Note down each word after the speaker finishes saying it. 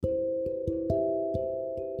I'm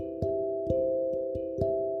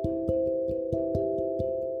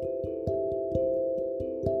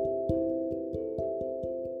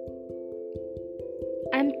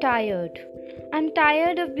tired. I'm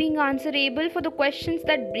tired of being answerable for the questions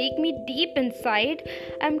that break me deep inside.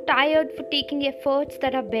 I'm tired for taking efforts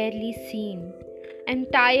that are barely seen. I'm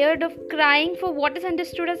tired of crying for what is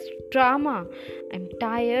understood as drama. I'm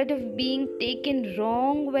tired of being taken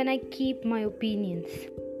wrong when I keep my opinions.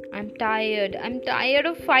 I'm tired. I'm tired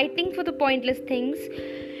of fighting for the pointless things,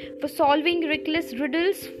 for solving reckless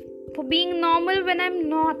riddles, for being normal when I'm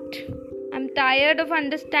not. I'm tired of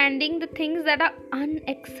understanding the things that are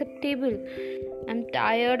unacceptable. I'm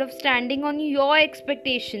tired of standing on your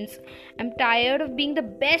expectations. I'm tired of being the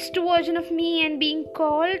best version of me and being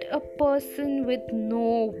called a person with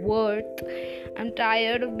no worth. I'm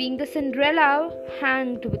tired of being the Cinderella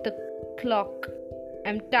hanged with a clock.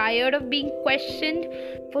 I'm tired of being questioned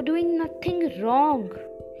for doing nothing wrong.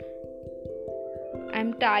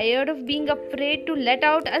 I'm tired of being afraid to let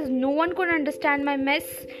out as no one could understand my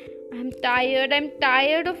mess. I'm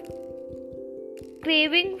tired of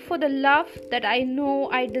craving for the love that I know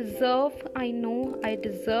I deserve. I'm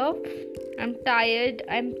tired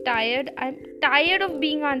of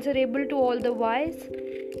being answerable to all the whys.